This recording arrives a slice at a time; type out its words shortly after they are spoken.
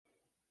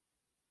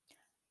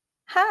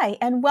Hi,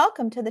 and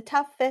welcome to the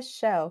Tough Fish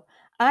Show.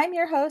 I'm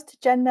your host,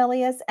 Jen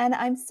Milius, and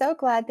I'm so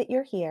glad that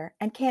you're here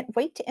and can't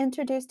wait to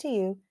introduce to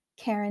you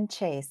Karen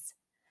Chase.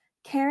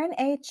 Karen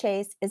A.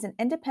 Chase is an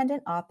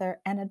independent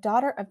author and a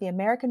daughter of the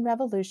American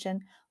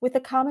Revolution with the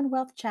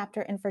Commonwealth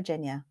chapter in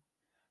Virginia.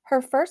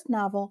 Her first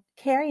novel,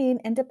 Carrying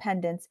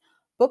Independence,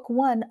 book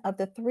one of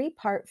the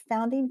three-part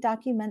Founding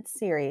Documents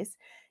series,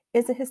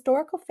 is a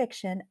historical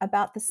fiction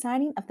about the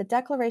signing of the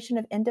Declaration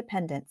of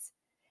Independence.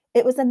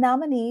 It was a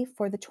nominee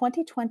for the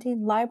 2020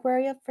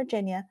 Library of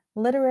Virginia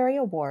Literary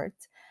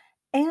Awards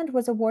and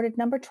was awarded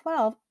number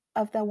 12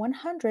 of the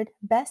 100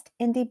 Best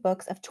Indie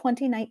Books of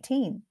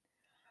 2019.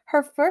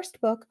 Her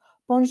first book,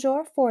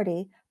 Bonjour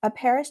 40, a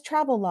Paris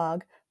travel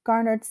log,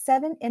 garnered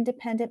 7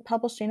 independent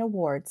publishing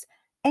awards,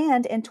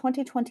 and in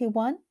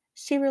 2021,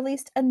 she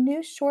released a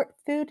new short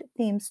food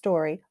themed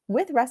story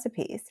with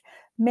recipes,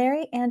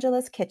 Mary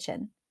Angela's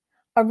Kitchen.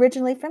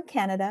 Originally from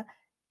Canada,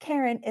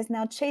 Karen is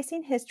now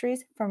chasing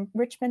histories from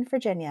Richmond,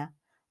 Virginia.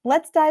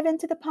 Let's dive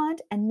into the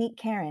pond and meet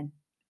Karen.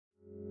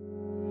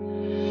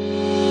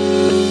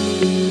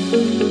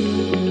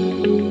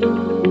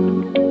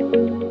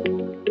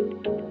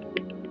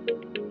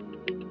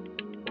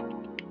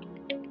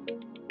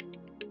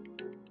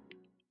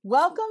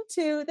 Welcome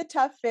to the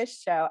Tough Fish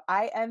Show.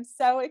 I am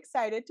so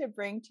excited to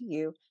bring to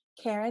you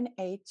Karen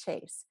A.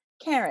 Chase.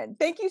 Karen,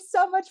 thank you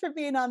so much for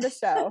being on the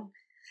show.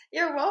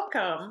 You're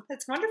welcome.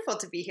 It's wonderful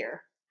to be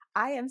here.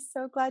 I am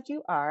so glad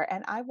you are,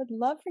 and I would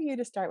love for you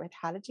to start with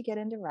how did you get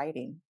into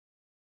writing?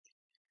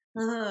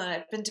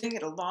 I've been doing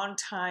it a long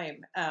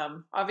time.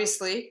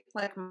 Obviously,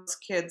 like most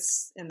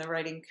kids in the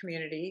writing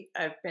community,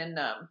 I've been,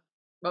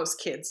 most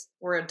kids,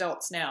 we're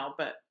adults now,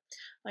 but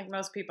like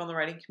most people in the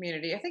writing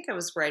community, I think I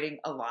was writing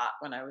a lot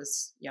when I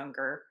was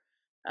younger.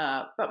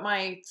 But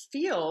my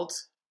field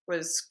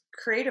was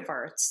creative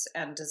arts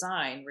and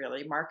design,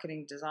 really,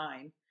 marketing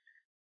design.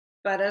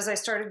 But as I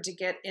started to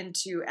get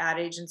into ad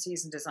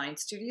agencies and design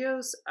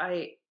studios,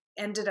 I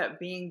ended up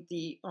being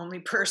the only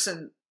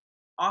person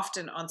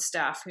often on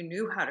staff who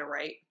knew how to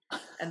write.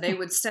 And they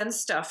would send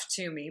stuff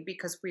to me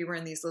because we were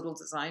in these little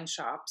design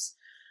shops.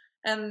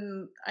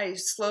 And I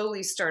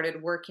slowly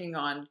started working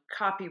on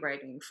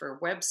copywriting for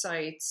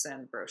websites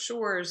and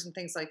brochures and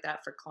things like that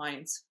for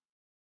clients.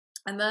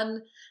 And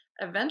then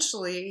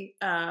eventually,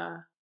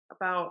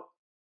 about,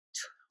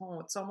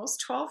 it's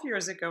almost 12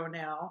 years ago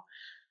now,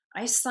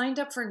 I signed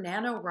up for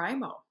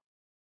NaNoWriMo,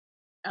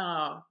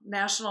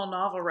 National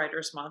Novel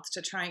Writers Month,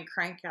 to try and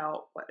crank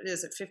out, what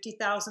is it,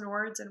 50,000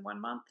 words in 1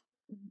 month?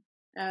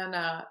 And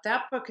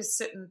that book is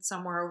sitting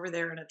somewhere over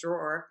there in a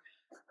drawer.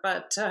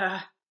 But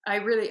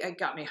it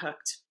got me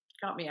hooked,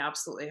 got me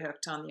absolutely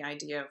hooked on the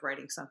idea of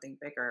writing something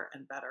bigger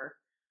and better.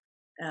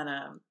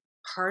 And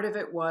part of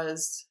it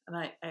was, and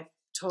I've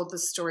told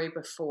this story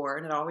before,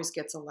 and it always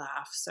gets a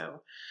laugh.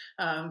 So,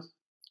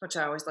 which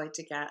I always like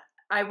to get.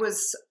 I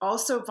was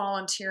also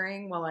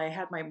volunteering while I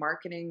had my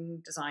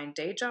marketing design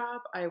day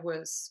job. I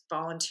was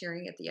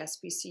volunteering at the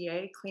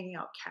SPCA cleaning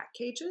out cat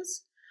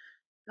cages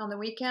on the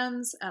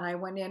weekends. And I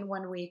went in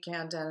one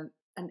weekend and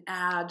an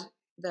ad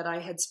that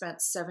I had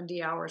spent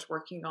 70 hours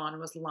working on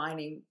was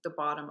lining the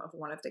bottom of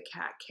one of the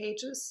cat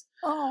cages,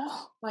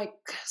 Oh, like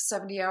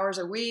 70 hours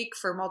a week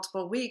for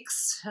multiple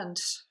weeks. And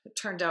it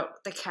turned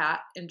out the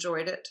cat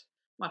enjoyed it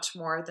much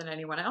more than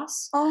anyone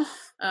else. oh,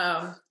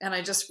 And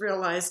I just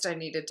realized I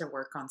needed to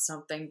work on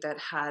something that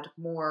had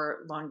more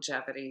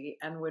longevity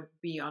and would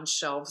be on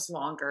shelves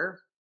longer.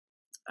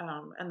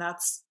 And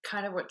that's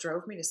kind of what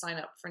drove me to sign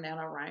up for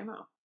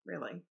NaNoWriMo,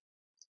 really.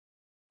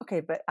 okay,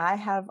 but I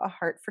have a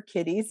heart for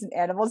kitties and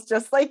animals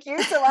just like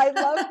you, so I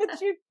love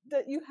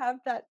that you have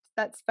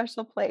that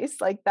special place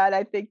like that.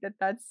 I think that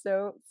that's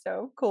so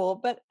cool.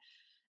 But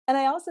and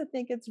I also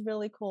think it's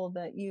really cool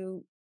that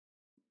you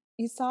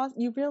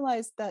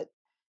realized that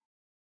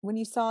when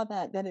you saw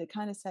that it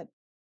kind of said,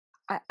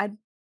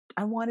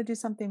 I want to do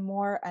something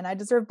more and I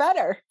deserve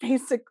better,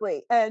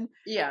 basically.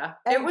 Yeah,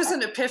 it And was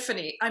an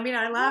epiphany. I mean,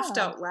 I laughed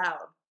yeah.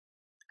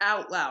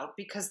 out loud,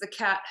 because the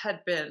cat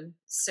had been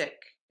sick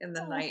in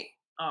the Oh, night,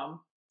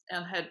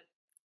 and had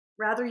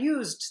rather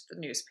used the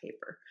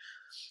newspaper.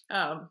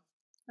 Um,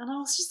 and I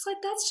was just like,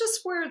 that's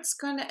just where it's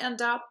going to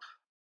end up.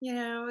 You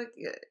know,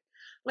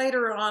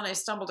 later on, I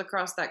stumbled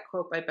across that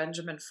quote by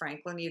Benjamin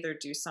Franklin: either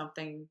do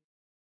something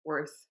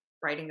worth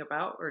writing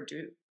about or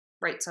do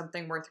write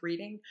something worth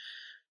reading.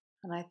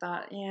 And I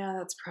thought, yeah,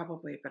 that's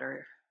probably a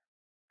better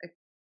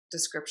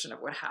description of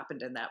what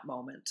happened in that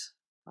moment.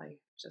 I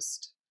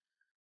just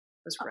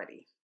was uh,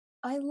 ready.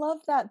 I love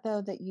that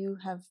though that you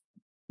have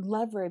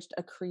leveraged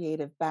a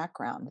creative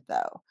background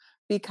though,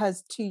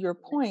 because to your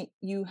point,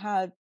 you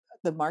had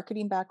the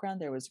marketing background,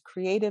 there was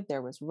creative,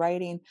 there was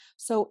writing.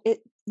 So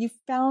you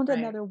found Right,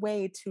 another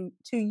way to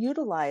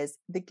utilize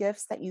the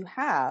gifts that you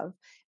have.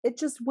 It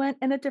just went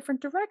in a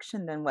different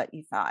direction than what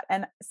you thought.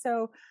 And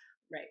so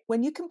right,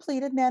 when you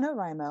completed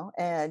NaNoWriMo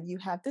and you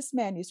have this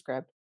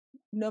manuscript,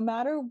 no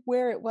matter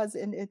where it was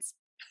in its,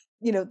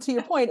 to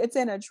your point, it's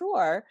in a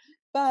drawer,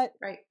 but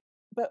right.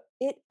 but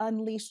it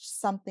unleashed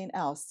something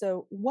else.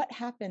 So what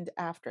happened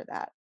after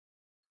that?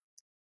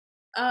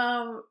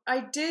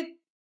 I did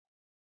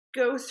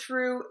go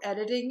through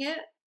editing it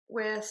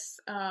with,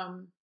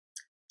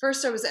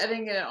 first I was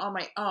editing it on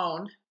my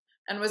own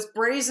and was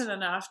brazen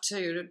enough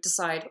to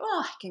decide,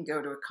 oh, I can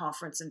go to a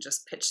conference and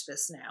just pitch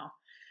this now.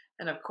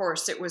 And of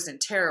course, it was in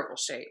terrible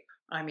shape.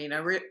 I mean,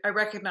 I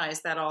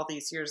recognize that all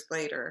these years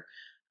later.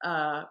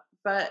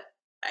 But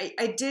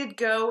I did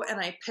go and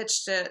I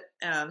pitched it.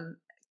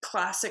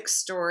 Classic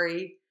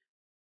story.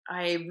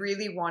 I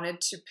really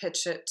wanted to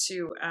pitch it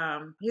to,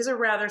 he's a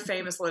rather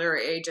famous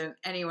literary agent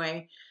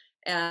anyway.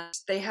 And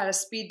they had a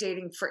speed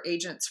dating for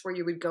agents where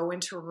you would go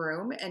into a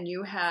room and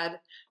you had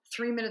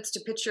 3 minutes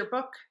to pitch your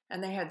book,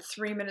 and they had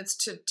 3 minutes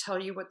to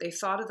tell you what they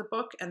thought of the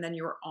book, and then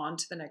you were on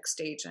to the next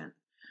agent.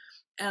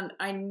 And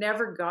I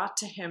never got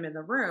to him in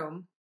the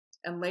room.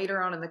 And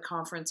later on in the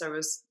conference, I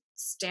was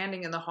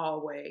standing in the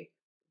hallway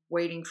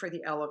waiting for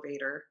the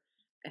elevator,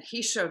 and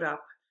he showed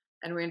up,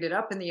 and we ended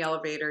up in the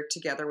elevator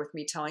together with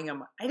me telling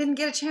him I didn't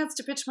get a chance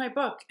to pitch my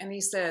book. And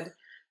he said,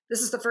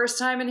 "This is the first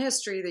time in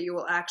history that you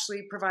will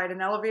actually provide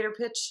an elevator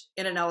pitch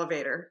in an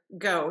elevator.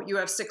 Go, you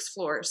have 6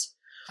 floors."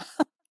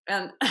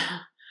 And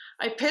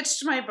I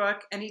pitched my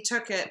book and he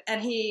took it,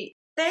 and he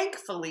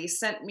thankfully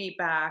sent me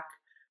back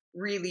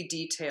really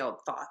detailed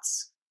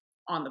thoughts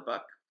on the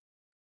book,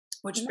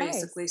 which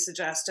basically Nice.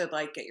 suggested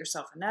like get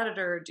yourself an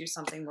editor, do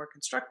something more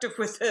constructive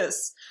with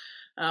this.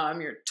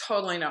 You're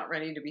totally not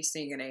ready to be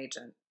seeing an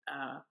agent.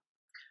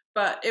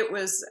 But it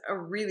was a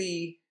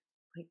really,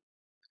 like,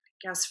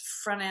 I guess,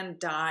 front end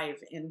dive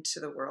into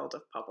the world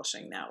of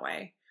publishing that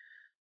way.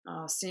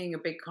 Seeing a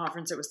big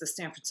conference, it was the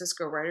San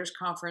Francisco Writers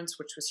Conference,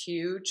 which was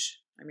huge.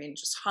 I mean,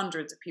 just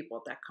hundreds of people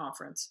at that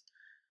conference.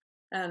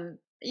 And,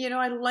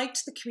 I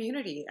liked the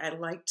community. I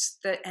liked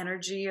the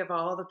energy of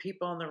all the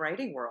people in the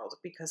writing world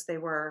because they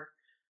were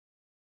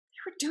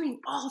doing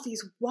all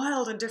these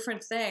wild and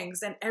different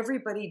things, and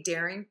everybody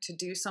daring to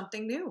do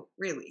something new,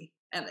 really.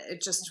 And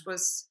it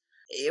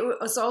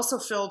was also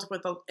filled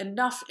with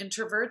enough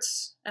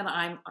introverts, and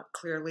I'm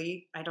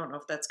clearly, I don't know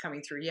if that's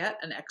coming through yet,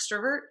 an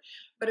extrovert,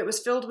 but it was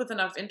filled with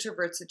enough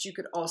introverts that you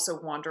could also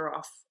wander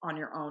off on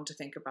your own to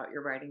think about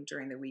your writing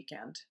during the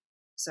weekend.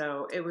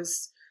 So it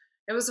was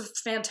a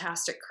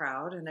fantastic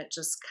crowd, and it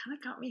just kind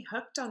of got me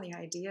hooked on the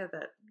idea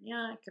that,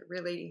 yeah, I could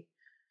really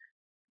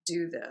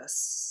do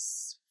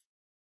this.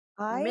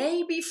 I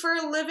Maybe for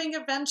a living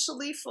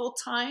eventually full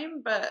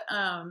time, but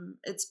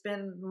it's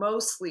been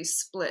mostly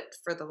split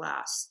for the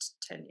last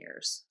 10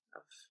 years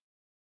of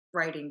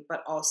writing,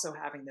 but also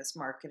having this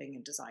marketing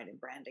and design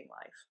and branding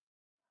life.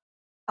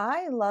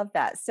 I love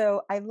that.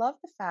 So I love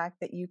the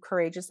fact that you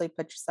courageously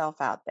put yourself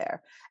out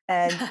there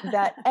and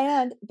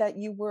that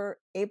you were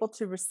able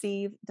to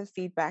receive the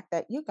feedback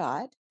that you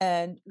got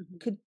and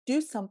Mhm. could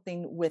do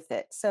something with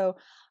it. So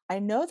I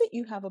know that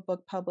you have a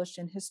book published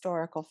in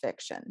historical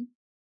fiction,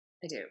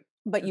 I do.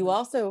 but you Hmm.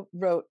 also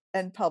wrote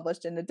and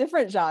published in a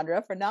different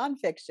genre for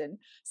nonfiction.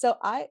 So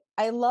I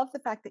love the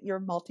fact that you're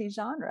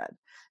multi-genre.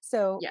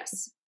 So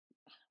Yes.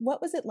 what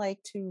was it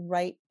like to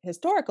write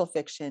historical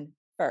fiction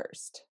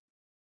first?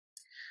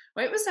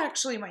 Well, it was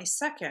actually my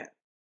second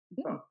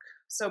Hmm. book.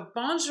 So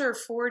Bonjour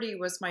 40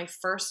 was my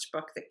first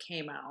book that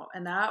came out,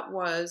 and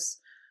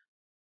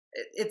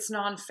it's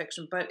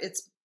nonfiction, but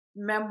it's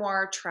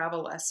memoir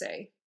travel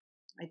essay.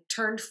 I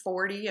turned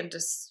 40 and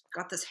just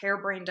got this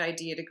harebrained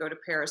idea to go to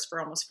Paris for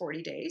almost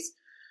 40 days.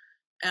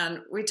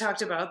 And we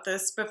talked about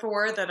this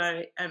before that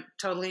I am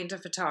totally into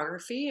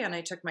photography, and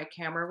I took my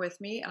camera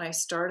with me and I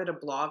started a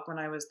blog when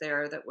I was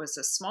there that was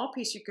a small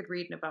piece you could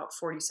read in about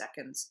 40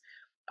 seconds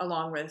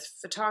along with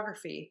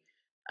photography.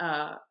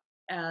 Uh,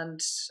 and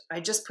I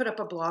just put up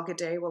a blog a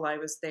day while I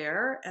was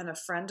there. And a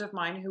friend of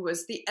mine who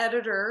was the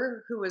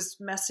editor who was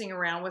messing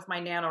around with my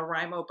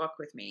NaNoWriMo book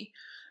with me,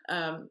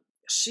 um,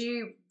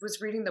 she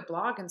was reading the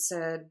blog and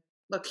said,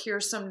 "Look,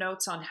 here's some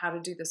notes on how to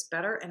do this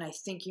better. And I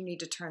think you need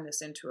to turn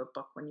this into a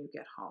book when you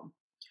get home."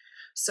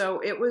 So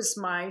it was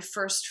my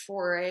first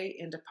foray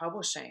into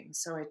publishing.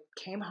 So I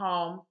came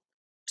home,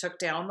 took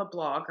down the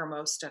blog or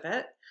most of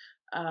it,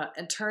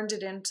 and turned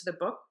it into the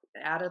book,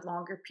 added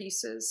longer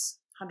pieces,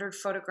 100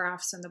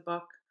 photographs in the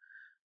book.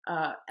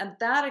 And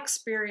that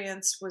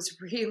experience was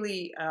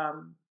really,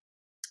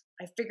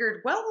 I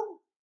figured, well,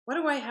 what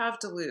do I have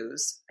to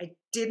lose? I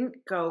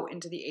didn't go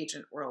into the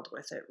agent world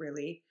with it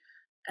really.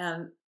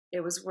 And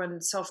it was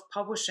when self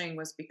publishing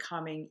was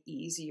becoming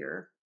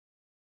easier.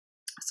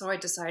 So I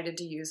decided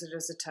to use it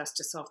as a test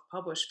to self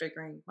publish,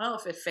 figuring, well,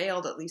 if it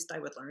failed, at least I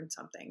would learn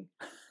something.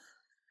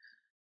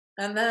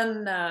 And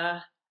then,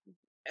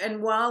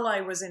 and while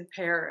I was in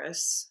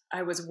Paris,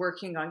 I was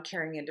working on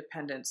Caring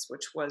Independence,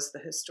 which was the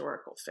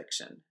historical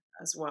fiction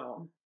as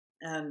well.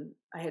 And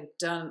I had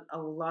done a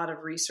lot of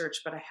research,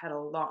 but I had a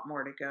lot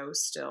more to go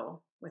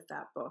still with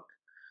that book.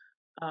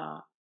 Uh,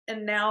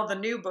 and now the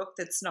new book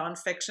that's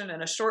nonfiction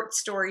and a short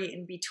story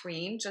in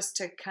between, just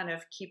to kind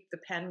of keep the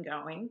pen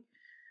going.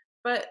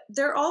 But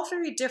they're all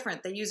very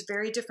different. They use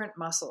very different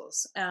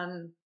muscles.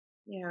 And,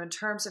 in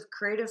terms of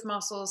creative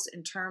muscles,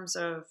 in terms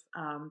of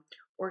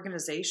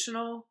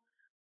organizational,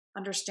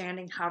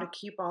 understanding how to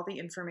keep all the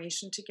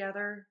information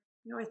together,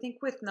 I think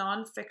with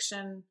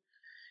nonfiction,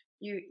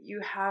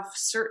 you have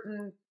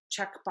certain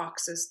check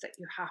boxes that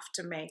you have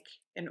to make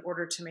in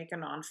order to make a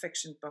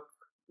nonfiction book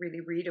really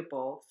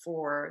readable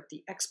for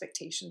the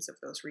expectations of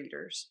those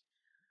readers.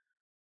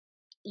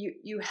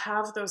 You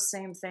have those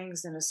same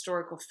things in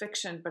historical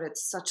fiction, but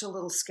it's such a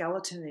little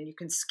skeleton and you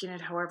can skin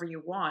it however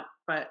you want.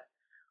 But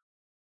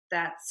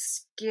that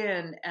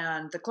skin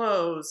and the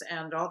clothes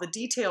and all the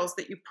details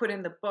that you put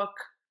in the book,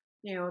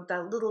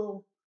 that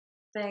little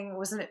thing,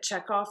 wasn't it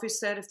Chekhov who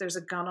said, if there's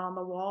a gun on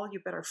the wall, you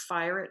better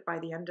fire it by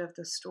the end of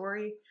the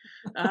story?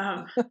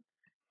 Um,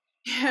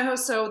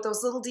 so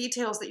those little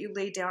details that you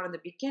lay down in the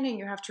beginning,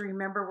 you have to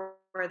remember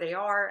where they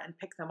are and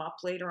pick them up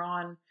later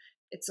on.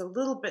 It's a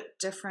little bit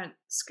different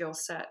skill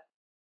set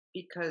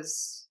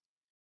because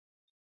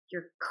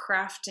you're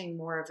crafting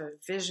more of a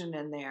vision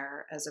in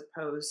there as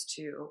opposed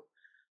to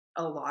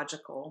a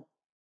logical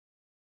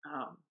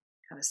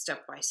kind of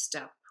step by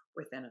step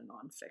within a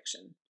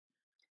nonfiction.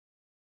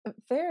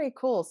 Very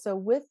cool. So,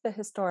 with the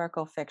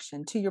historical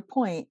fiction, to your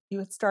point, you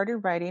had started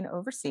writing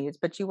overseas,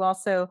 but you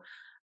also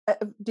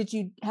did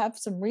you have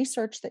some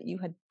research that you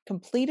had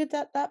completed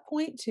at that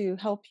point to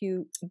help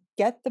you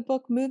get the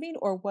book moving,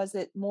 or was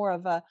it more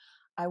of a,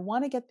 I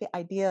want to get the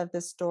idea of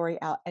this story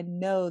out and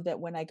know that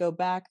when I go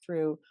back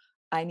through,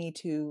 I need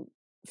to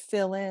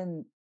fill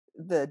in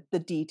the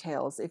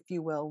details, if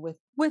you will,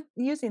 with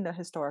using the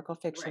historical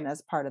fiction Right.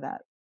 as part of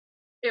that.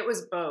 It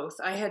was both.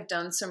 I had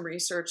done some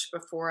research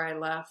before I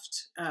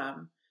left,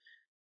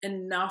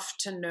 enough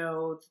to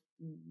know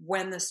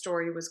when the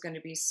story was going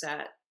to be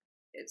set.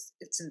 It's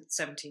in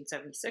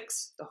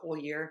 1776, the whole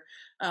year.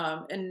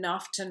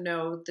 Enough to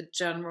know the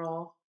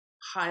general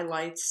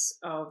highlights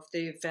of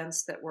the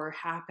events that were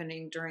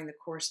happening during the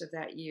course of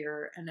that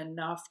year, and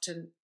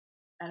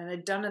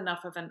I'd done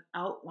enough of an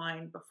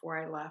outline before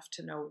I left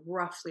to know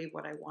roughly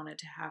what I wanted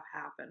to have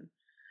happen.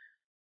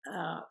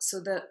 So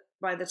that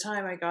by the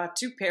time I got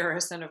to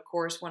Paris, and of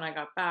course when I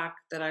got back,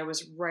 that I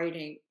was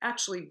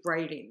actually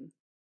writing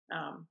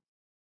um,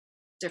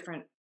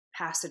 different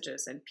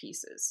passages and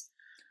pieces,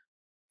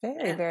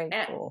 Very, and, very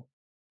and cool.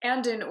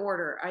 and in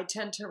order. I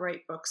tend to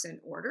write books in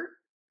order.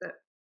 That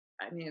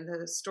I mean, the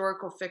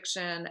historical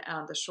fiction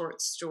and the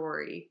short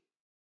story.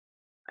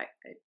 I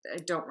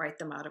don't write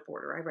them out of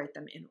order. I write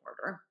them in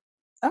order,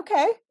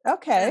 Okay. and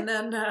Okay.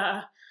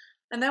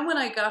 then when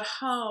I got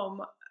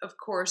home, of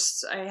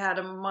course, I had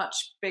a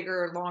much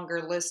bigger,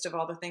 longer list of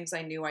all the things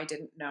I knew I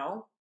didn't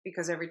know.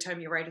 Because every time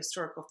you write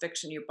historical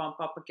fiction, you bump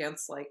up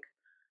against, like,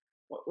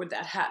 what would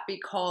that hat be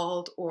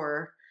called?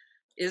 Or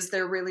is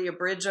there really a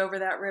bridge over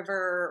that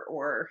river?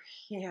 Or,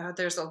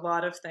 there's a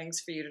lot of things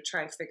for you to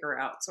try to figure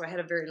out. So I had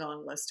a very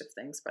long list of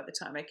things by the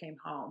time I came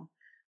home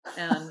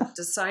and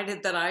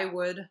decided that I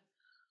would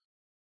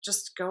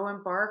just go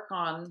embark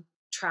on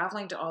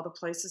traveling to all the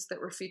places that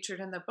were featured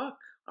in the book,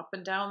 up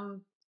and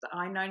down the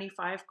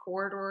I-95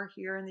 corridor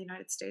here in the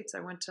United States. I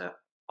went to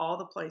all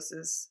the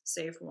places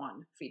save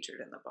one featured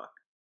in the book.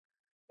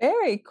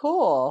 Very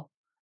cool.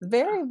 Uh,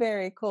 Very,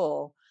 very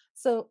cool.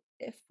 So,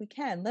 if we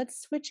can,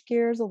 let's switch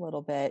gears a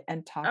little bit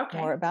and talk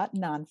more okay. about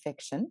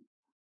nonfiction.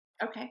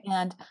 Okay.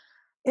 And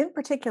in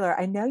particular,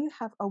 I know you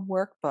have a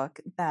workbook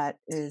that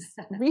is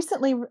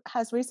recently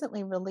has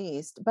recently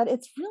released, but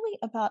it's really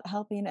about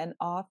helping an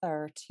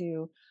author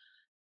to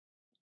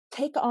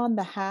take on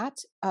the hat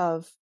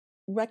of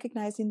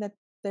recognizing that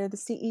they're the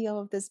CEO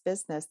of this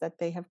business that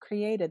they have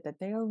created, that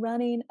they are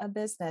running a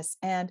business.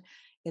 And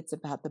it's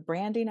about the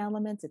branding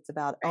elements, it's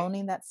about Right.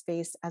 owning that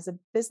space as a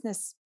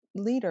business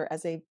leader,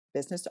 as a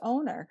business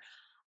owner.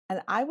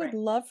 And I would Right.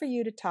 love for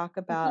you to talk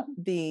about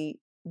the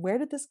where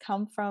did this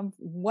come from?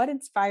 What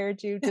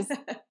inspired you? Just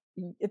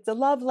it's a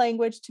love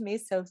language to me.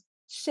 So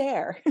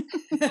share.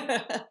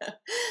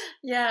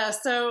 Yeah.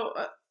 So,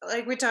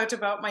 like we talked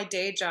about, my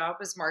day job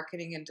is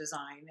marketing and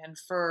design. And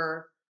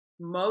for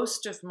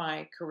most of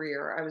my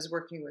career, I was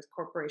working with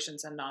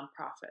corporations and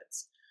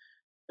nonprofits.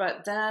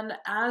 But then,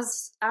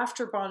 as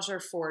after Bonjour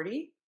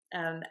 40,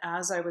 and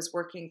as I was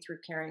working through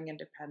Caring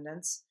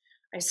Independence,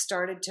 I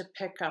started to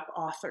pick up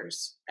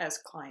authors as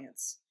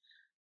clients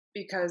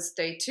because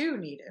they too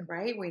need it,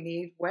 right? We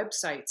need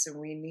websites and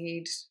we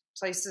need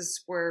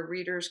places where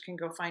readers can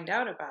go find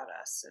out about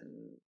us.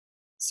 And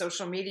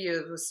social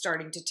media was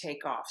starting to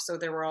take off. So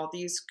there were all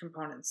these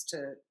components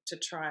to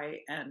try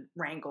and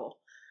wrangle.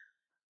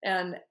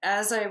 And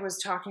as I was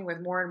talking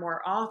with more and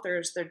more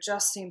authors, there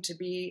just seemed to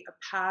be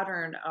a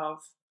pattern of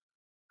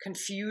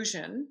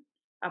confusion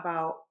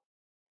about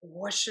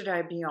what should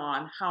I be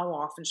on? How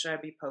often should I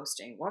be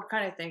posting? What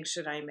kind of things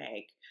should I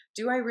make?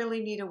 Do I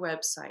really need a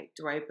website?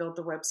 Do I build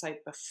the website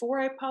before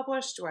I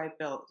publish? Do I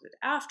build it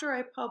after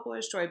I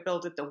publish? Do I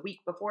build it the week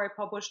before I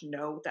publish?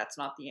 No, that's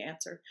not the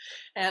answer.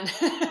 And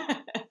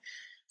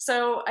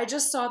so I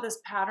just saw this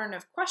pattern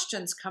of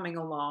questions coming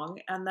along.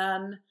 And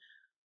then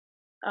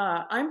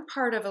I'm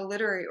part of a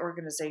literary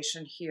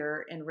organization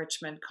here in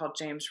Richmond called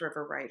James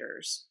River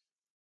Writers.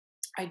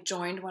 I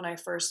joined when I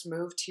first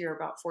moved here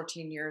about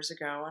 14 years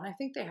ago, and I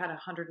think they had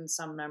 100 and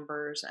some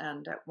members.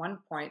 And at one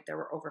point, there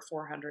were over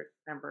 400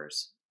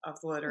 members of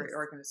the literary Nice.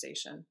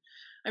 organization.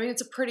 I mean,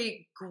 it's a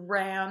pretty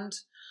grand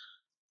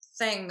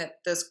thing that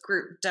this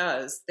group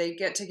does. They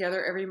get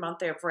together every month,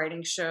 they have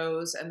writing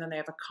shows, and then they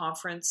have a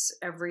conference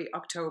every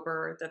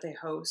October that they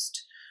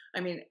host. I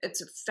mean,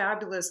 it's a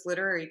fabulous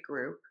literary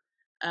group.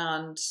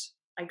 And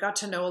I got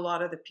to know a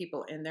lot of the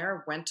people in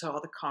there, went to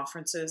all the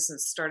conferences and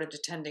started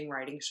attending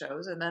writing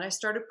shows. And then I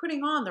started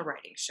putting on the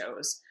writing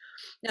shows.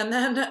 And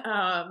then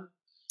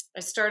I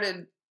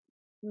started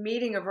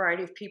meeting a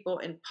variety of people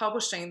in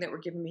publishing that were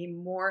giving me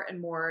more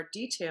and more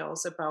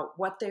details about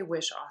what they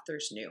wish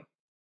authors knew.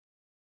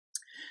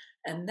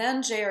 And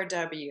then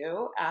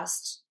JRW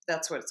asked,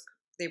 that's what it's,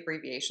 the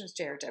abbreviation is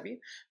JRW.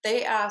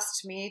 They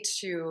asked me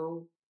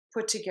to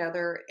put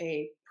together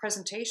a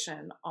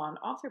presentation on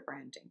author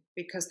branding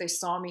because they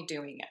saw me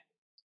doing it.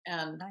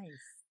 And Nice.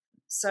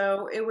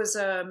 so it was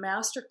a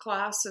master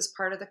class as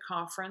part of the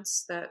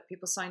conference that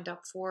people signed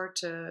up for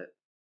to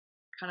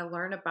kind of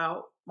learn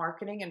about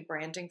marketing and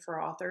branding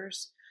for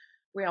authors.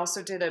 We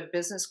also did a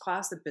business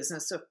class, the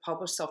business of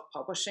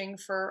self-publishing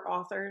for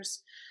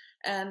authors.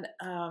 And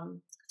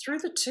through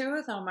the two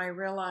of them, I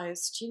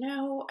realized,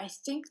 I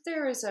think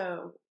there's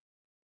a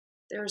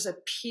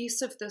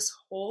piece of this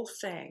whole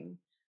thing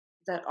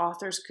that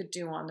authors could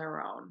do on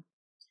their own.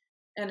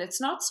 And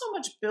it's not so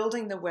much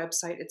building the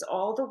website, it's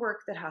all the work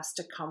that has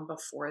to come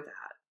before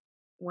that.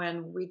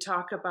 When we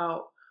talk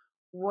about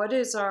what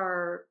is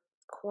our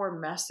core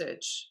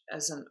message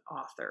as an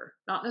author,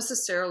 not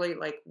necessarily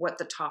like what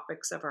the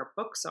topics of our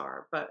books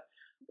are, but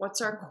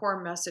what's our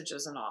core message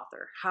as an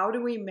author? How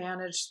do we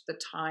manage the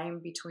time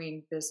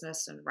between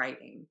business and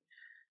writing?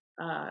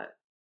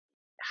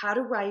 How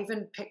do I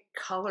even pick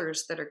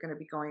colors that are going to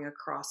be going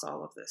across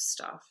all of this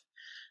stuff?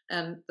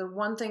 And the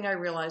one thing I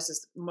realize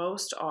is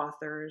most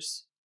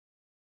authors,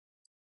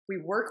 we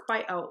work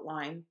by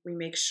outline. We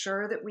make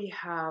sure that we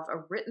have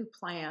a written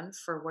plan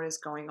for what is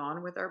going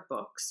on with our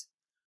books,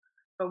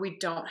 but we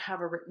don't have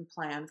a written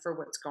plan for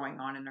what's going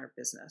on in our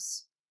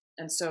business.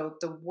 And so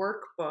the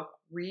workbook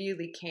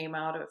really came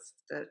out of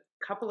the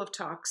couple of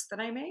talks that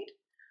I made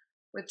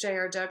with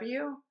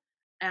JRW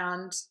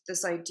and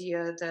this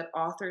idea that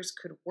authors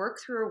could work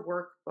through a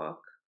workbook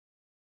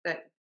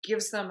that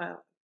gives them a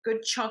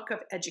good chunk of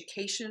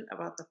education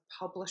about the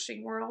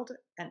publishing world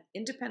and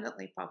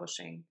independently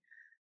publishing,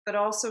 but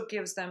also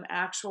gives them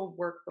actual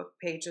workbook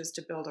pages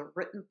to build a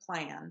written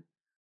plan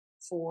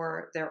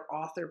for their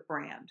author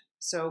brand.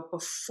 So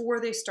before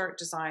they start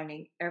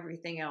designing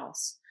everything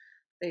else,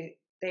 they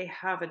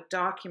have a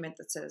document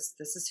that says,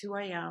 this is who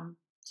I am,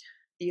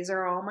 these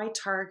are all my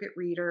target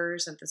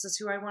readers, and this is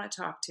who I want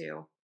to talk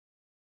to.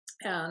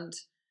 And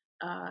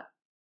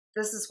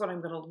this is what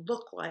I'm going to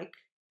look like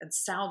and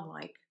sound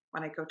like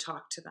when I go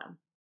talk to them.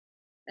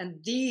 And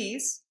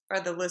these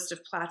are the list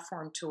of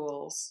platform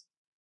tools,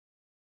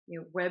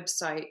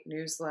 website,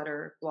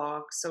 newsletter,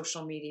 blog,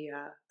 social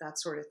media, that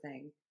sort of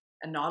thing.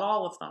 And not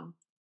all of them,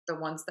 the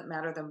ones that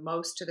matter the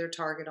most to their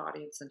target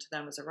audience and to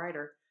them as a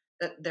writer,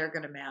 that they're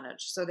going to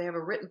manage. So they have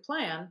a written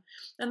plan,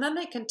 and then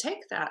they can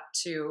take that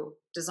to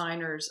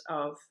designers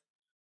of,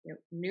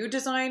 new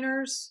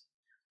designers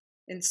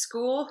in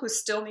school who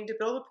still need to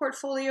build a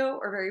portfolio,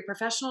 or very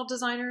professional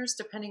designers,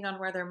 depending on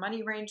where their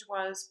money range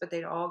was, but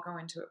they'd all go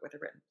into it with a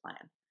written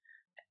plan.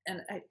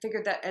 And I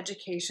figured that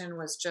education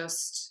was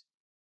just,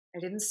 I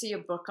didn't see a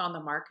book on the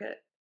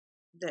market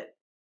that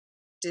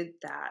did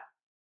that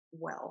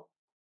well.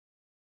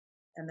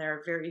 And there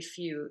are very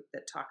few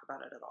that talk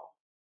about it at all.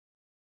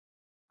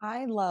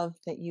 I love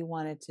that you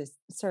wanted to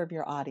serve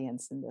your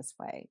audience in this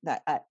way,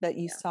 that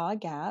you Yeah. saw a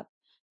gap,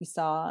 you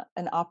saw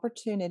an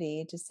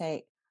opportunity to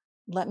say,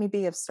 let me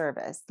be of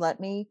service.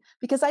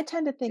 Because I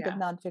tend to think of Yeah.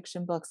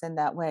 nonfiction books in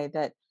that way,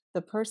 that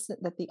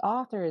the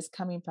author is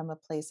coming from a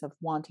place of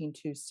wanting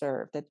to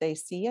serve, that they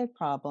see a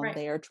problem, Right.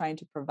 they are trying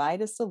to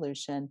provide a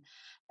solution,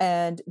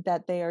 and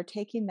that they are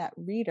taking that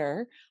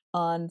reader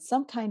on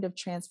some kind of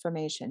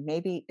transformation.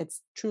 Maybe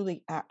it's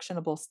truly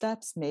actionable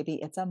steps. Maybe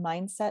it's a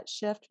mindset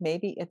shift.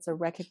 Maybe it's a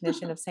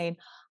recognition of saying,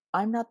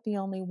 I'm not the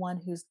only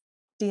one who's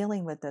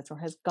dealing with this or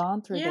has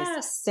gone through this.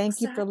 Yes, Thank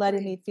you for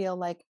letting exactly. me feel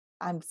like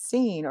I'm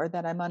seen or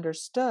that I'm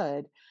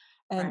understood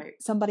and Right.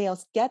 somebody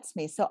else gets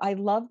me. So I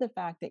love the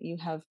fact that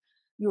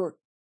you're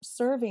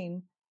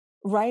serving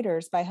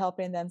writers by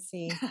helping them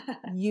see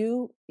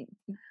you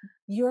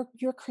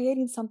you're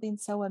creating something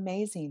so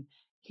amazing.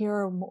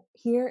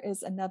 Here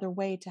is another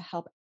way to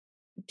help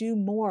do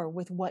more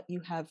with what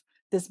you have,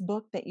 this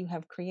book that you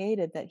have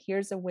created, that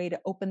here's a way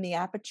to open the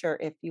aperture,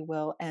 if you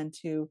will, and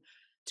to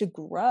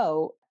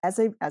grow as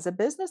a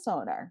business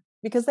owner,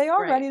 because they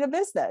are Right. running a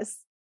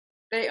business.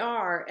 They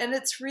are. And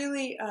it's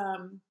really,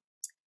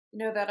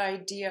 that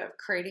idea of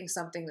creating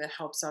something that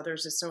helps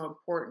others is so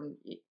important.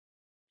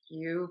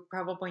 You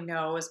probably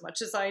know as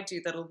much as I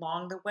do that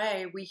along the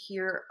way, we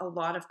hear a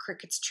lot of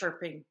crickets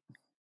chirping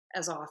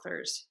as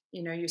authors.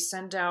 You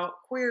send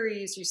out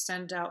queries, you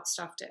send out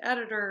stuff to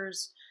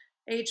editors,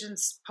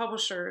 agents,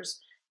 publishers.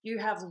 You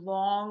have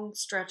long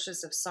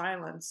stretches of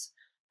silence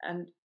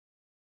and,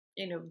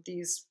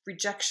 these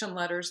rejection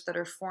letters that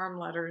are form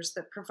letters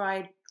that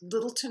provide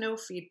little to no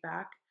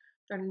feedback,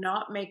 They're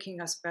not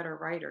making us better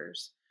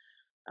writers.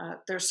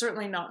 They're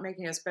certainly not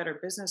making us better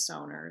business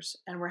owners.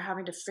 And we're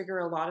having to figure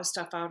a lot of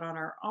stuff out on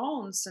our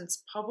own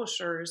since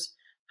publishers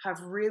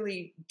have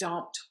really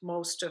dumped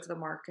most of the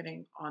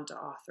marketing onto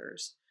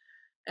authors.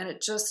 And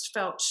it just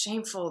felt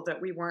shameful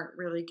that we weren't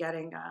really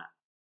getting a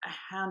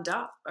hand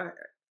up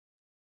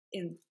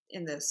in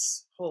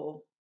this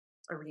whole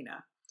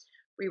arena.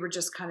 We were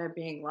just kind of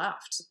being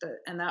left.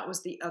 And that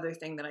was the other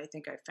thing that I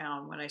think I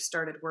found when I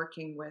started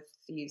working with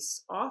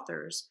these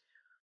authors.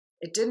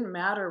 It didn't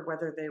matter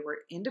whether they were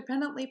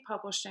independently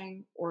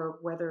publishing or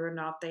whether or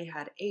not they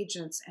had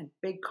agents and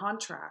big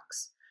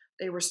contracts.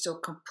 They were still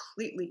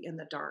completely in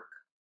the dark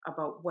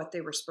about what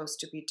they were supposed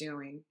to be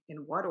doing in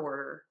what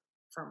order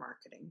for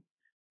marketing.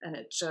 And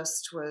it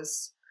just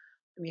was,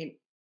 I mean,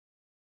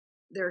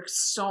 there are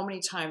so many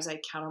times I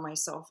count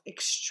myself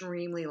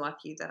extremely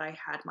lucky that I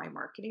had my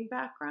marketing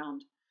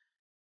background.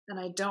 And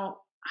I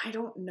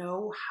don't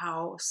know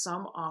how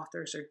some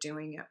authors are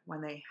doing it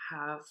when they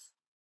have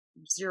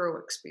zero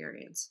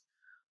experience.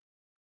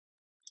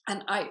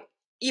 And I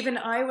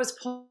was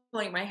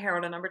pulling my hair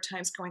out a number of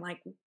times going like,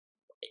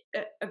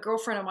 a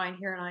girlfriend of mine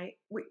here and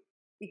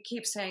we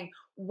keep saying,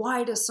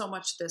 why does so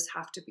much of this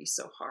have to be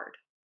so hard?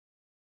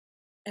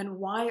 And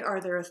why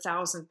are there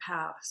 1,000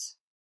 paths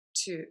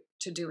to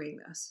doing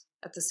this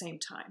at the same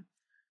time?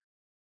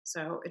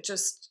 So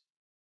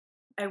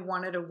I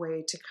wanted a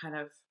way to kind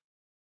of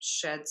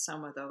shed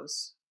some of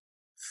those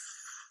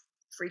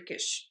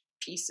freakish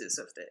pieces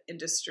of the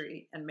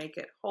industry and make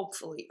it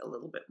hopefully a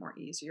little bit more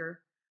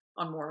easier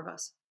on more of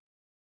us.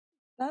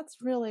 That's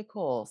really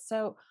cool.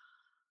 So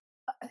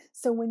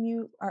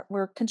when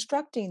we're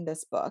constructing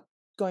this book,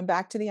 going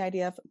back to the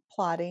idea of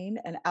plotting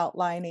and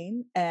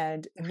outlining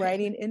and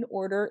writing in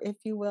order, if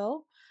you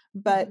will,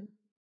 but Mhm.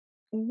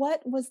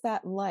 what was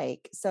that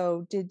like?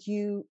 So did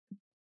you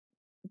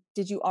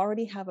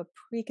already have a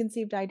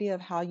preconceived idea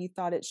of how you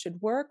thought it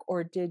should work,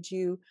 or did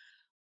you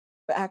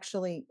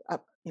actually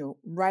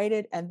write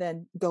it and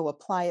then go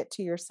apply it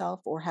to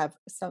yourself, or have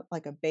some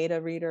like a beta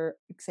reader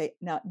say,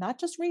 not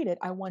just read it,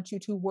 I want you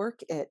to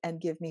work it and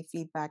give me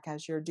feedback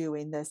as you're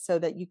doing this, so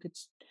that you could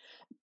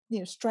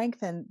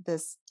strengthen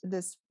this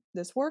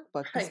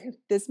workbook, Right.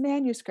 this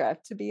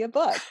manuscript to be a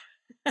book?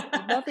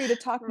 I'd love for you to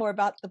talk more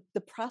about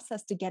the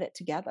process to get it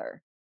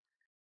together.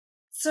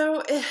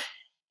 So it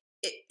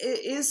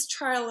is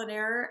trial and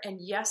error.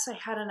 And yes, I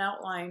had an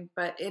outline,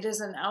 but it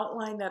is an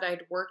outline that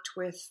I'd worked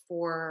with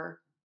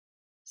for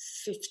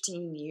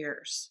 15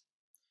 years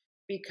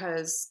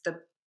because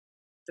the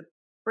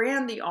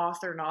brand the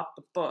author, not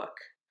the book,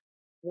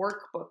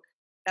 workbook.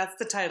 That's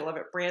the title of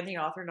it, brand the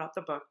author, not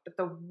the book. But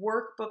the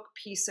workbook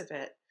piece of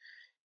it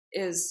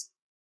is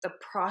the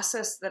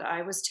process that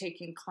I was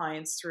taking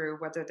clients through,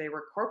 whether they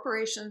were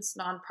corporations,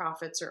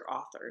 nonprofits, or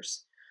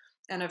authors.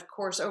 And of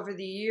course, over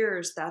the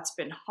years, that's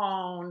been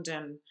honed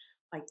and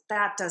like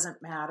that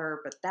doesn't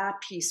matter, but that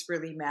piece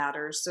really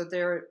matters. So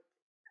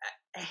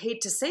I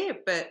hate to say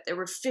it, but there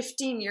were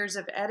 15 years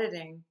of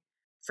editing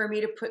for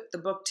me to put the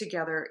book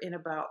together in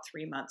about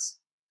 3 months.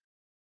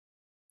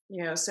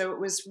 So it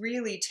was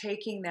really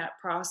taking that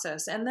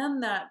process. And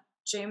then that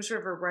James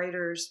River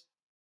Writers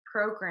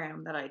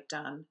program that I'd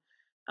done,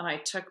 and I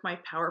took my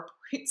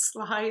PowerPoint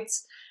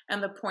slides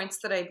and the points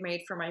that I'd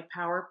made for my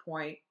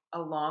PowerPoint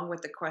along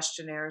with the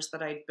questionnaires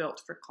that I'd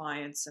built for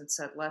clients and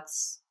said,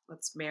 let's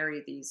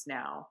marry these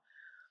now.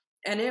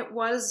 And it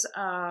was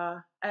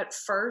at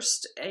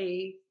first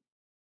a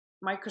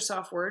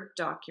Microsoft Word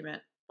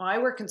document. Well, I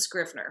work in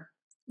Scrivener,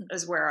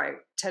 is where I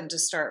tend to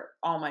start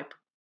all my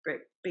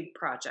big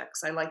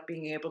projects. I like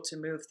being able to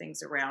move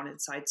things around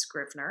inside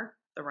Scrivener,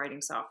 the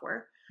writing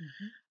software.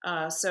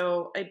 Mm-hmm.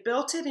 So I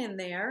built it in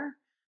there,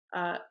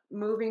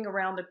 moving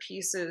around the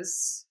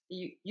pieces.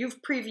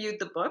 You've previewed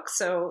the book,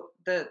 so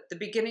the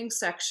beginning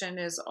section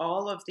is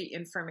all of the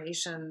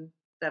information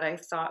that I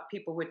thought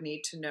people would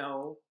need to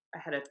know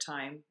ahead of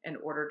time in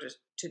order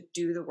to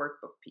do the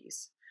workbook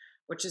piece,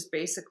 which is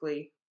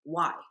basically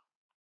why.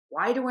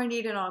 Why do I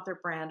need an author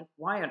brand?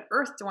 Why on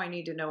earth do I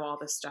need to know all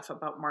this stuff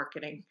about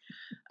marketing?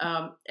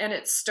 And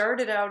it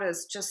started out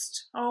as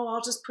just,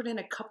 I'll just put in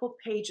a couple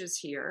pages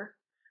here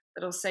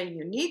that'll say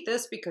you need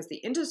this because the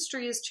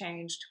industry has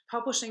changed,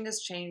 publishing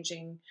is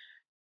changing,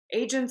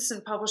 agents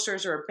and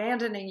publishers are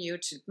abandoning you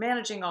to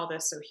managing all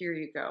this, so here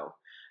you go.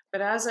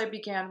 But as I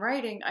began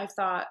writing, I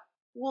thought,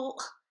 well,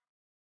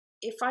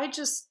 if I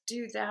just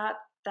do that,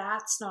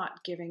 that's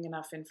not giving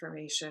enough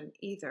information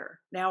either.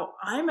 Now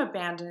I'm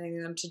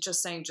abandoning them to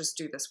just saying, just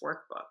do this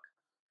workbook.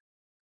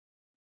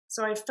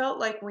 So I felt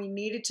like we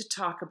needed to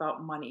talk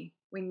about money.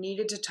 We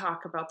needed to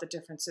talk about the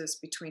differences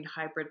between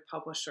hybrid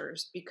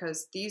publishers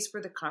because these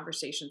were the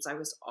conversations I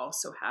was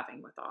also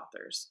having with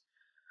authors.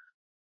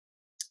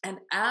 And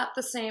at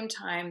the same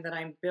time that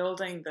I'm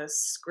building this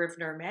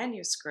Scrivener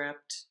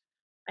manuscript,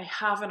 I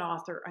have an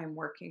author I'm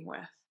working with.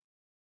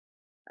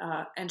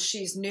 And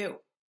she's new,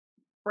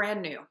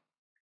 brand new.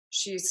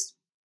 She's,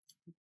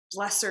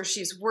 bless her,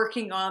 she's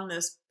working on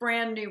this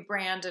brand new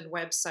brand and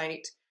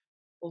website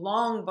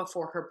long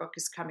before her book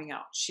is coming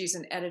out. She's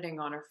in editing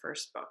on her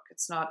first book.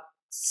 It's not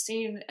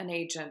seen an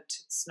agent,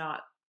 it's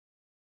not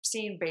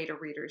seen beta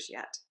readers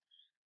yet.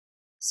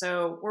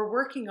 So we're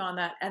working on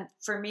that. And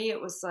for me,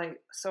 it was like,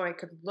 so I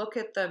could look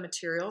at the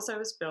materials I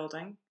was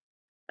building.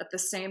 At the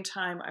same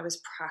time, I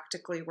was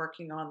practically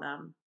working on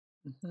them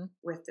Mhm.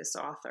 with this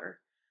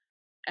author.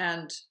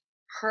 And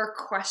her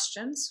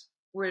questions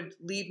would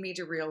lead me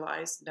to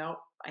realize,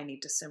 no, I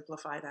need to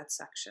simplify that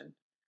section.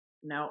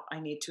 No, I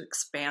need to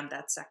expand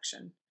that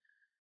section.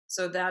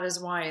 So that is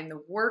why in the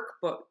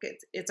workbook,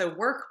 it's a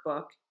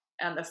workbook,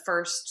 and the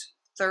first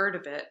third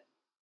of it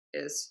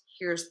is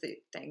here's the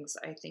things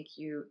I think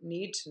you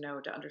need to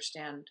know to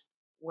understand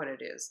what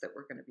it is that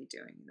we're going to be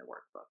doing in the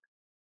workbook.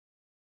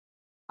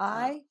 Uh,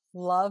 I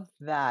love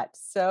that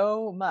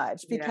so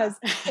much yeah. because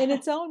in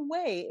its own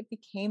way,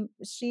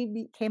 she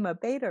became a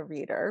beta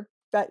reader,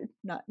 but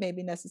not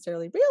maybe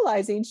necessarily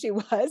realizing she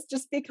was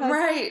just because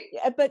Right.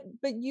 yeah, but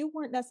you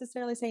weren't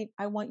necessarily saying,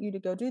 I want you to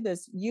go do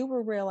this. You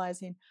were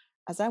realizing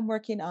as I'm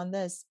working on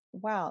this,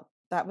 wow,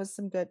 that was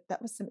some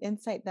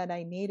insight that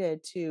I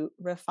needed to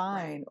Right.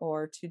 refine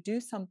or to do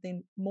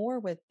something more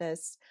with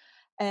this.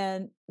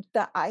 And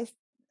that I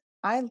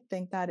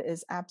think that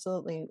is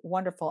absolutely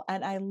wonderful,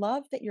 and I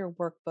love that your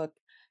workbook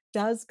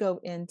does go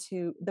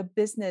into the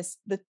business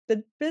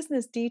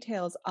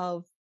details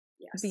of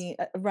Yes. being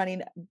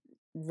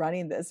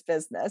running this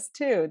business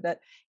too.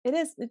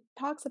 It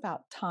talks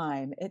about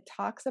time. It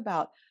talks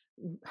about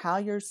how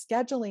you're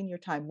scheduling your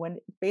time. When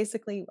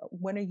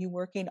are you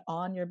working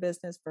on your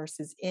business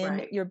versus in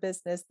Right. your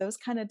business? Those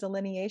kind of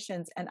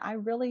delineations, and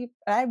I'm really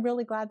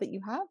glad that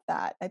you have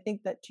that. I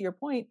think that to your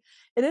point,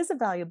 it is a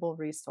valuable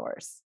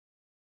resource.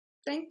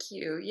 Thank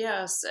you.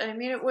 Yes. I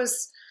mean, it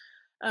was,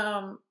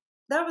 um,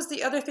 that was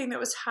the other thing that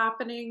was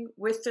happening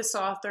with this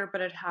author, but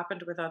it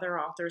happened with other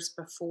authors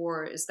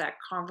before, is that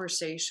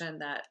conversation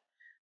that,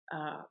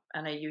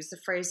 and I use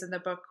the phrase in the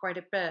book quite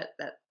a bit,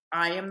 that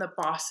I am the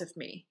boss of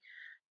me.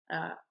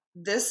 Uh,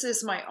 this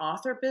is my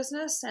author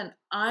business, and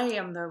I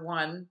am the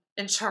one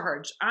in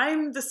charge.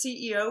 I'm the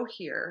CEO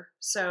here.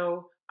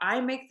 So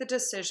I make the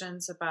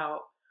decisions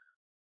about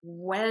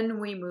when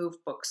we move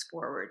books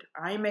forward.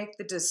 I make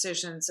the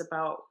decisions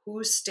about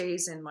who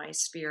stays in my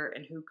sphere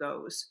and who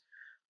goes.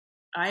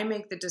 I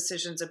make the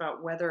decisions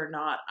about whether or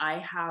not I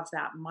have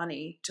that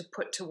money to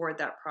put toward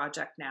that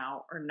project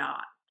now or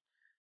not.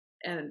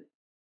 And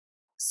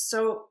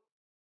so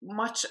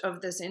much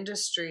of this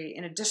industry,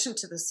 in addition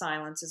to the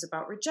silence, is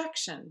about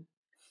rejection.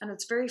 And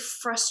it's very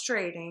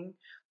frustrating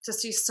to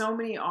see so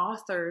many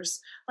authors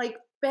like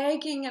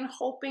begging and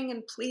hoping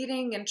and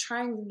pleading and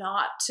trying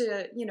not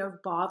to,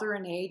 bother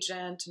an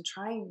agent and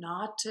trying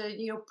not to,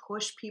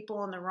 push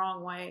people in the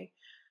wrong way.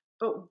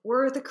 But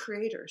we're the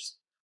creators.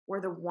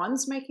 We're the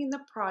ones making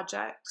the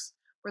projects.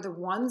 We're the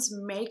ones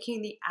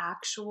making the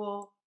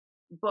actual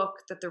book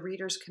that the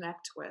readers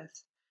connect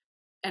with.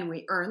 And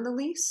we earn the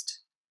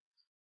least,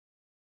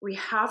 we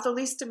have the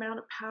least amount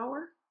of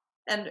power,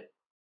 and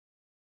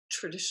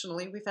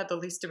traditionally we've had the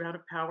least amount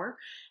of power,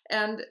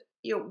 and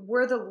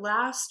we're the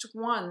last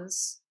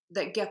ones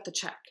that get the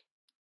check.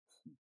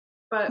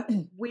 But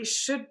we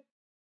should,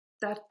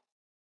 that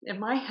in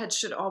my head,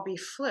 should all be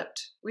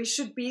flipped. We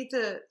should be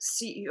the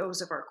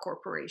CEOs of our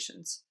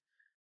corporations.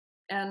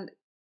 And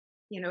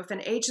if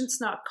an agent's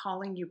not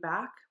calling you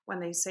back when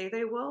they say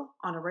they will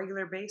on a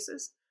regular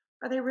basis,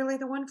 are they really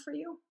the one for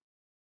you?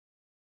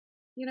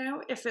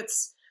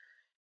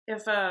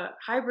 If a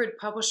hybrid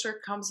publisher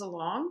comes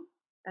along,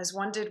 as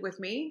one did with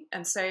me,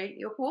 and say,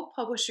 we'll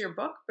publish your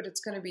book, but it's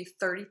going to be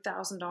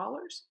 $30,000,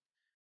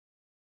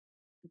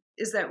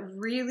 is that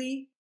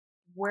really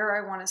where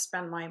I want to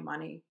spend my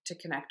money to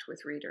connect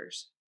with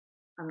readers?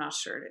 I'm not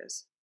sure it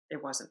is.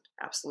 It wasn't.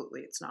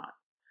 Absolutely, it's not.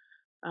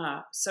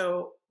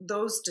 So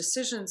those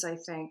decisions, I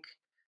think,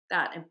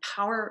 that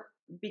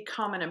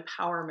become an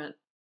empowerment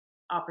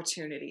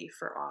opportunity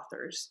for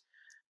authors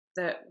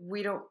that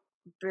we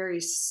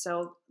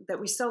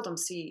seldom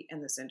see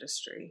in this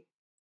industry.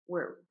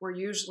 We're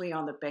usually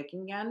on the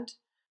begging end,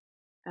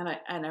 and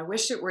I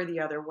wish it were the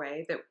other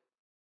way, that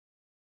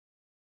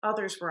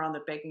others were on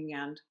the begging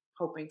end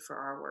hoping for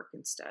our work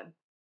instead.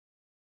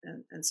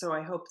 And so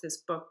I hope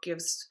this book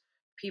gives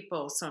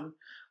people some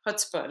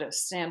chutzpah to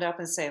stand up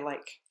and say,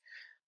 like,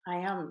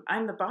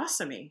 I'm the boss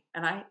of me,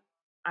 and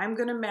I'm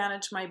going to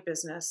manage my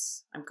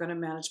business. I'm going to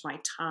manage my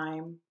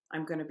time.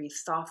 I'm going to be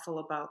thoughtful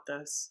about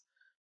this.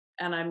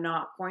 And I'm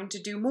not going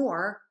to do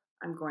more.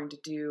 I'm going to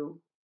do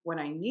what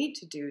I need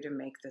to do to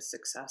make this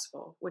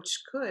successful,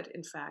 which could,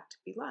 in fact,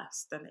 be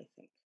less than they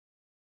think.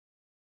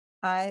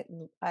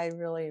 I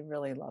really,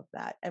 really love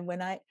that. And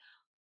when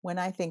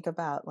I think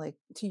about, like,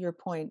 to your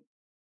point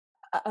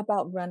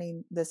about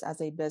running this as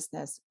a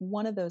business,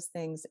 one of those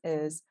things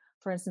Mhm. is,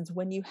 for instance,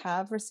 when you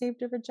have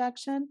received a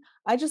rejection,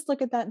 I just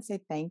look at that and say,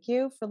 thank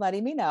you for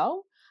letting me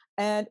know.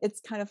 And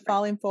it's kind of Right.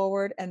 falling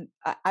forward. And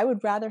I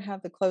would rather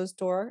have the closed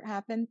door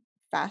happen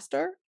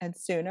faster and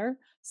sooner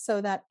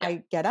so that Yeah. I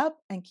get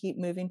up and keep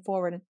moving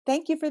forward. And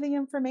thank you for the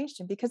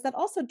information because that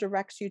also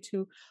directs you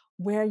to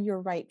where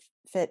your right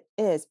fit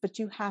is, but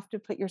you have to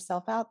put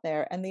yourself out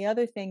there. And the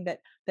other thing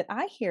that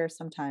I hear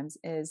sometimes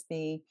is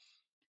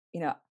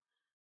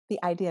the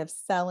idea of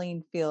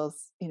selling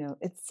feels,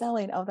 it's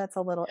selling. Oh, that's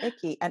a little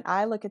icky. And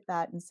I look at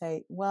that and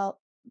say, well,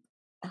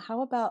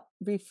 how about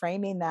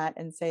reframing that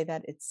and say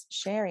that it's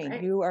sharing?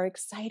 Right. You are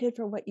excited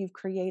for what you've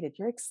created.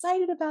 You're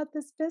excited about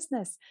this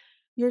business.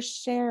 You're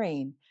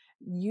sharing.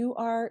 You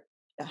are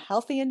a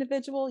healthy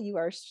individual. You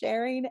are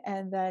sharing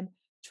and then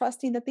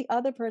trusting that the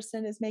other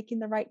person is making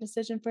the right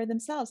decision for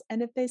themselves.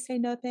 And if they say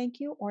no, thank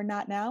you, or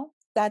not now,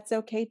 that's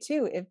okay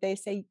too. If they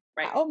say,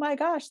 Right. oh my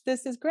gosh,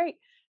 this is great,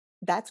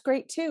 that's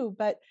great too.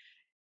 But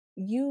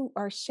you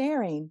are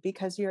sharing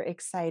because you're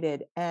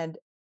excited. And,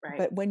 Right.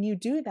 but when you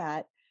do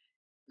that,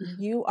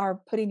 you are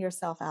putting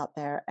yourself out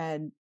there.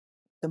 And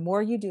the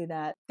more you do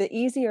that, the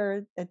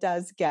easier it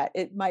does get.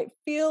 It might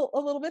feel a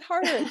little bit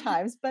harder at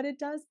times, but it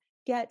does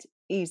get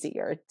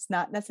easier. It's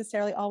not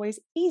necessarily always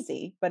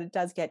easy, but it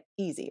does get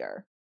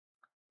easier.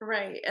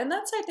 Right. And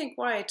that's, I think,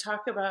 why I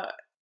talk about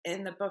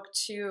in the book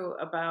too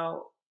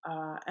about,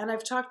 and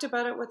I've talked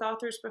about it with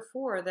authors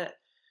before, that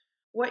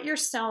what you're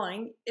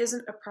selling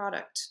isn't a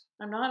product.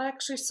 I'm not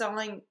actually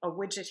selling a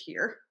widget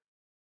here.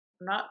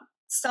 I'm not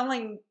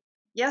selling,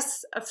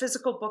 yes, a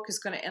physical book is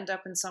going to end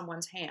up in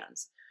someone's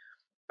hands,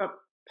 but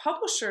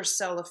publishers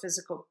sell a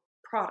physical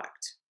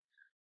product.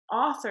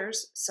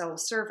 Authors sell a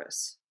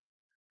service.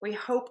 We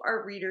hope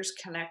our readers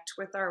connect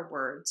with our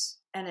words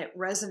and it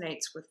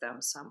resonates with them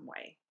some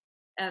way.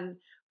 And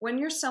when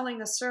you're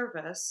selling a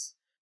service,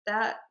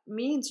 that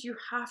means you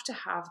have to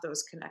have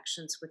those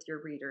connections with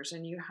your readers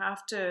and you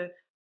have to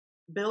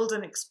build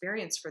an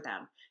experience for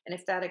them. And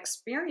if that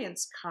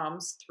experience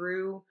comes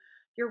through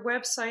your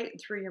website and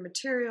through your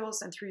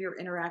materials and through your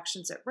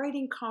interactions at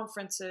writing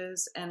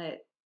conferences, and it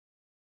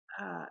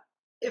uh,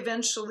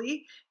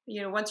 eventually,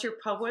 once you're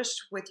published,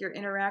 with your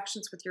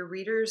interactions with your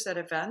readers at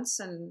events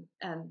and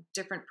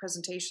different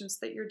presentations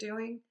that you're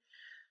doing,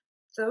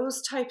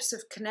 those types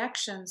of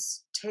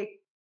connections take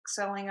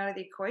selling out of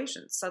the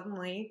equation.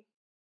 Suddenly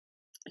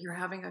you're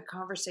having a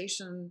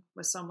conversation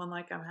with someone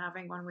like I'm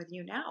having one with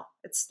you now.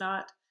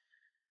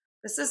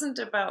 This isn't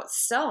about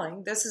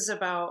selling, this is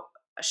about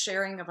a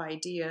sharing of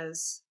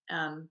ideas.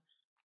 And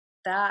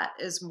that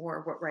is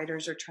more what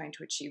writers are trying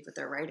to achieve with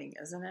their writing,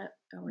 isn't it?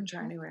 And we're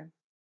trying Mhm. to,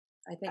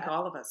 I think A-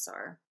 all of us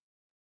are.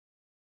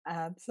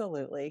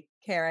 Absolutely.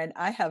 Karen,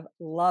 I have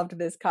loved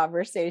this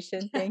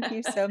conversation. Thank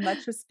you so much.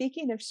 For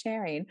speaking of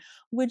sharing,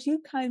 would you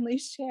kindly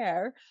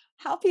share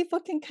how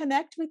people can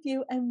connect with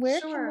you and where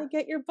can they Sure.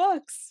 get your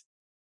books?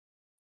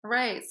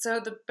 Right. So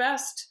the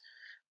best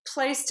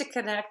place to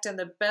connect and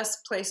the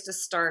best place to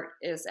start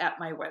is at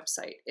my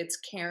website. It's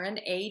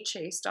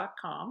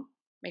KarenAChase.com.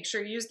 Make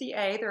sure you use the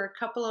A. There are a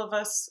couple of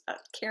us,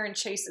 Karen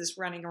Chases,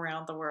 running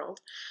around the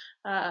world.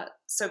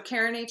 So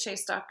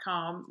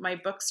KarenAChase.com. My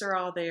books are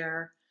all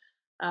there.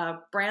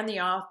 Brand the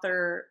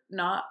Author,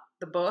 Not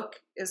the Book,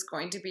 is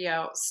going to be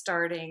out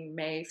starting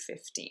May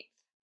 15th.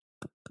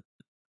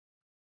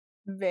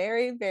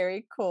 Very,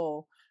 very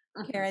cool.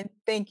 Mhm. Karen,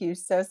 thank you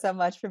so, so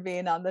much for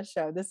being on the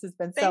show. This has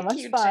been so Thank much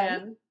you, fun.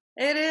 Jen.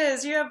 It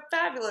is. You have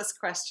fabulous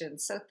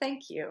questions. So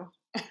thank you.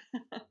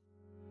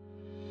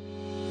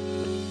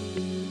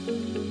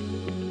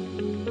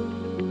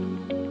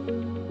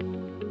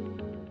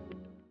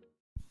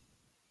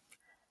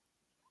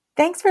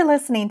 Thanks for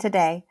listening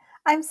today.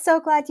 I'm so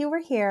glad you were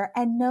here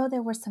and know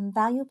there were some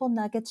valuable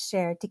nuggets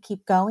shared to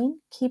keep going,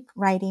 keep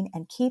writing,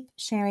 and keep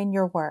sharing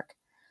your work.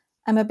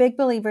 I'm a big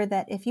believer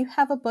that if you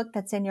have a book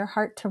that's in your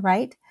heart to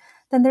write,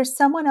 then there's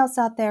someone else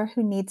out there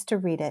who needs to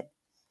read it.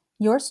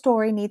 Your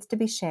story needs to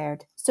be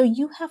shared, so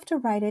you have to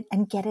write it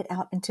and get it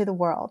out into the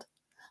world.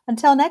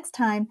 Until next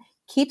time,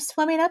 keep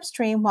swimming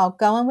upstream while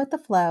going with the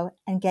flow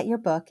and get your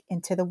book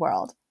into the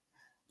world.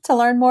 To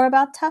learn more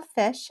about Tough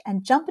Fish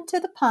and jump into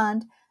the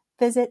pond,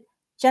 visit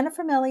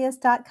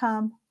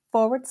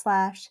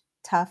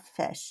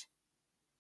jennifermilius.com/toughfish.